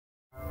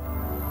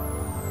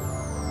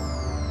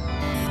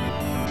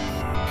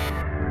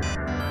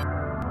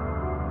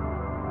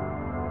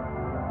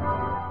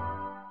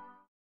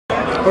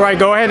All right,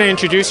 go ahead and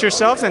introduce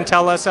yourselves and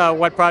tell us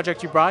what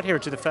project you brought here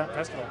to the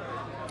festival.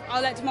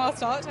 I'll let Tamar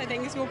start. I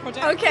think it's your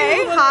project.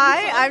 Okay,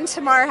 hi, I'm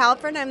Tamar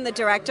Halpern. I'm the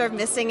director of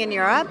Missing in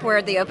Europe.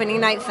 We're the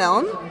opening night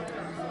film.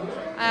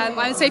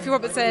 I'm Sophie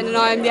Robertson, and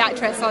I'm the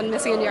actress on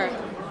Missing in Europe.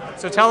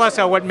 So tell us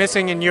what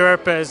Missing in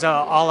Europe is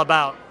all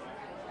about.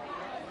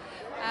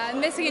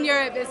 Missing in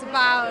Europe is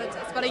about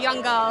a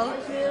young girl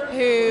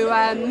who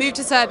moved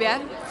to Serbia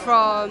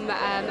from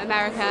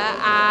America,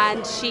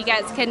 and she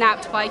gets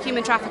kidnapped by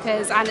human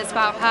traffickers, and it's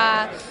about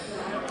her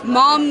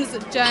mom's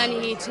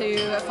journey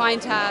to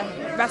find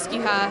her,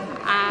 rescue her,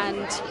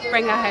 and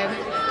bring her home.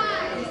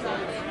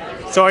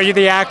 So are you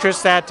the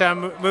actress that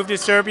moved to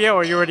Serbia,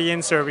 or are you already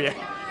in Serbia?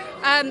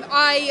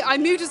 I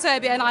moved to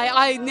Serbia, and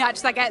I'm the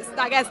actress that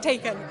gets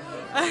taken.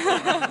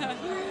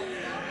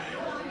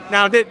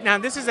 Now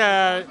this is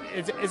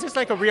is this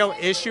like a real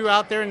issue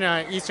out there in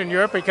Eastern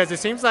Europe? Because it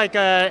seems like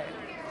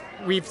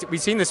we've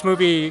seen this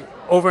movie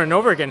over and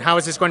over again. How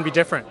is this going to be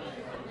different?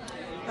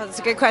 Well, that's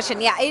a good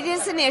question. Yeah, it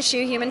is an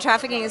issue. Human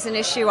trafficking is an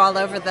issue all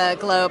over the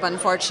globe,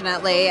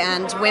 unfortunately,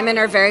 and women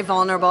are very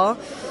vulnerable,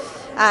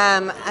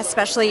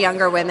 especially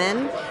younger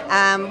women.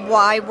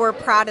 Why we're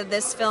proud of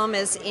this film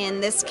is, in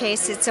this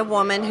case, it's a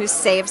woman who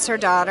saves her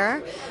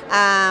daughter.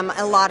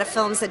 A lot of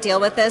films that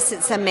deal with this,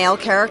 it's a male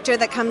character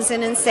that comes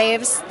in and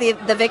saves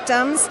the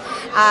victims.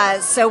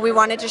 So we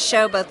wanted to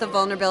show both the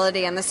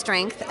vulnerability and the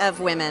strength of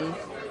women.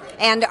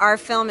 And our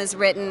film is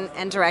written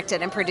and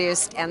directed and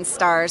produced and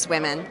stars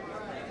women.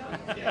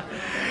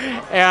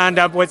 And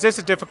was this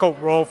a difficult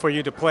role for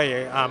you to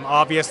play?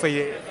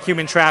 Obviously,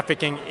 human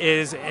trafficking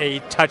is a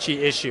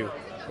touchy issue.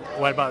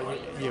 What about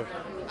you?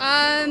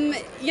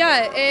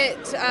 Yeah,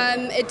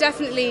 it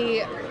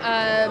definitely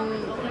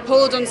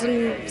pulled on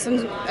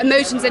some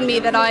emotions in me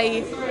that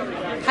I'd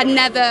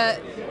never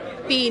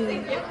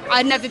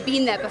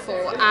been there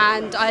before,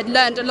 and I'd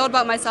learned a lot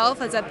about myself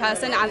as a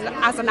person,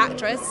 as an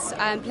actress,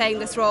 playing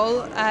this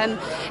role.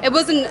 It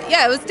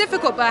was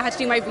difficult, but I had to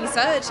do my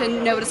research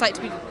and know what it's like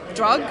to be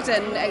drugged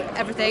and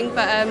everything.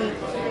 But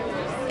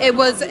it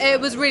was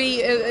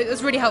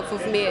really helpful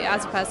for me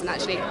as a person,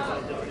 actually.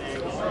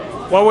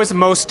 What was the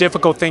most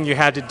difficult thing you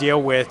had to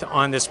deal with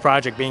on this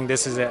project, being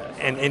this is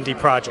an indie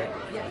project?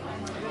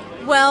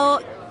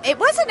 Well, it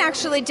wasn't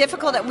actually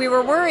difficult. We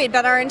were worried,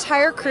 but our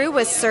entire crew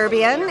was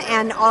Serbian,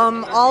 and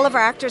all of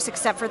our actors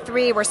except for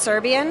 3 were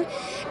Serbian.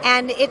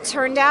 And it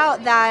turned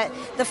out that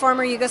the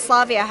former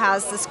Yugoslavia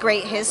has this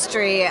great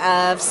history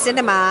of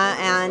cinema,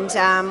 and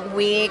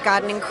we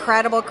got an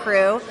incredible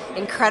crew,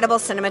 incredible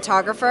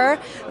cinematographer,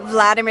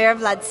 Vladimir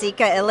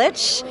Vladsika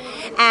Ilic,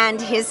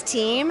 and his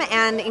team,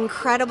 and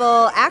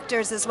incredible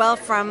actors as well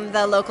from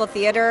the local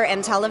theater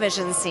and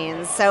television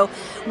scenes. So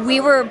we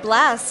were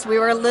blessed. We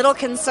were a little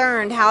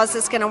concerned, how is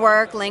this going to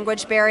work,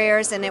 language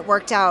barriers, and it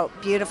worked out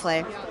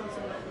beautifully.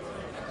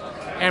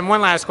 And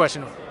one last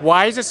question.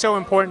 Why is it so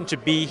important to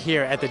be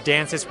here at the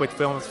Dances with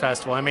Films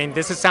Festival? I mean,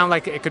 this sounds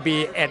like it could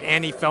be at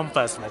any film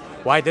festival.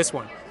 Why this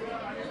one?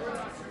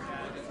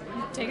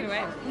 Take it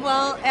away.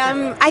 Well,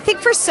 I think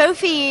for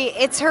Sophie,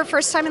 it's her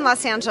first time in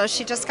Los Angeles.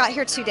 She just got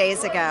here 2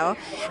 days ago.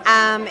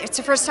 It's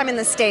her first time in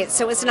the States,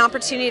 so it was an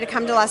opportunity to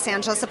come to Los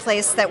Angeles, a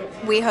place that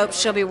we hope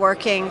she'll be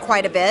working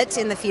quite a bit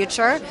in the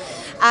future.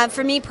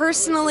 For me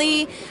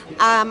personally,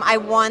 I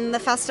won the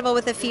festival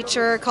with a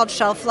feature called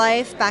Shelf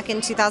Life back in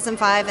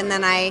 2005, and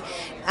then I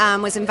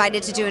was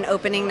invited to do an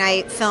opening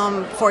night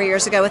film 4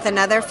 years ago with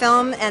another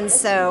film, and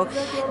so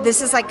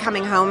this is like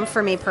coming home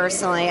for me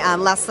personally.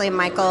 Leslie and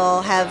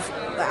Michael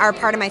are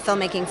part of my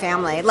filmmaking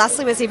family.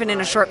 Leslie was even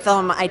in a short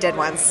film I did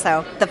once,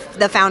 so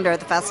the founder of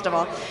the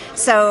festival.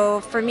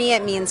 So for me,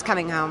 it means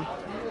coming home.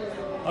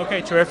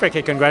 Okay, terrific.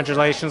 Hey,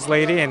 congratulations,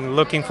 lady, and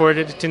looking forward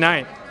to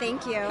tonight.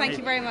 Thank you. Thank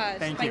you very much.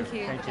 Thank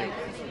you.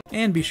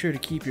 And be sure to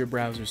keep your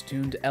browsers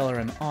tuned to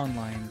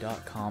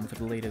lrmonline.com for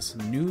the latest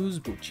news,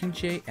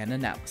 bochinche, and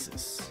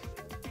analysis.